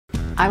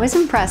I was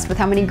impressed with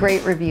how many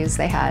great reviews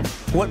they had.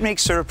 What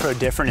makes CertaPro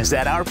different is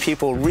that our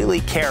people really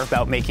care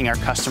about making our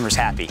customers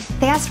happy.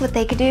 They asked what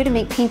they could do to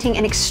make painting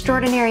an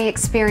extraordinary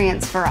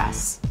experience for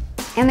us.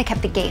 And they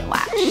kept the gate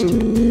latched.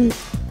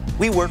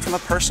 We work from a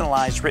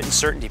personalized written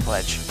certainty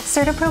pledge.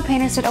 CertaPro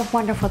Painters did a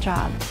wonderful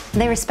job.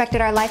 They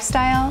respected our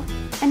lifestyle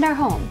and our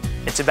home.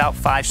 It's about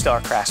 5-star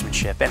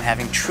craftsmanship and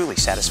having truly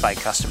satisfied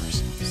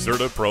customers.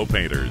 CertaPro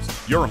Painters,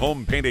 your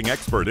home painting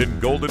expert in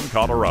Golden,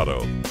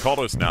 Colorado. Call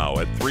us now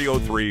at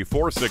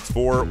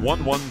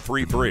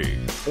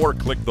 303-464-1133 or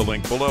click the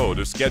link below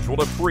to schedule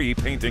a free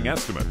painting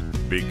estimate,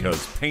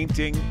 because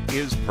painting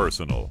is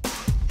personal.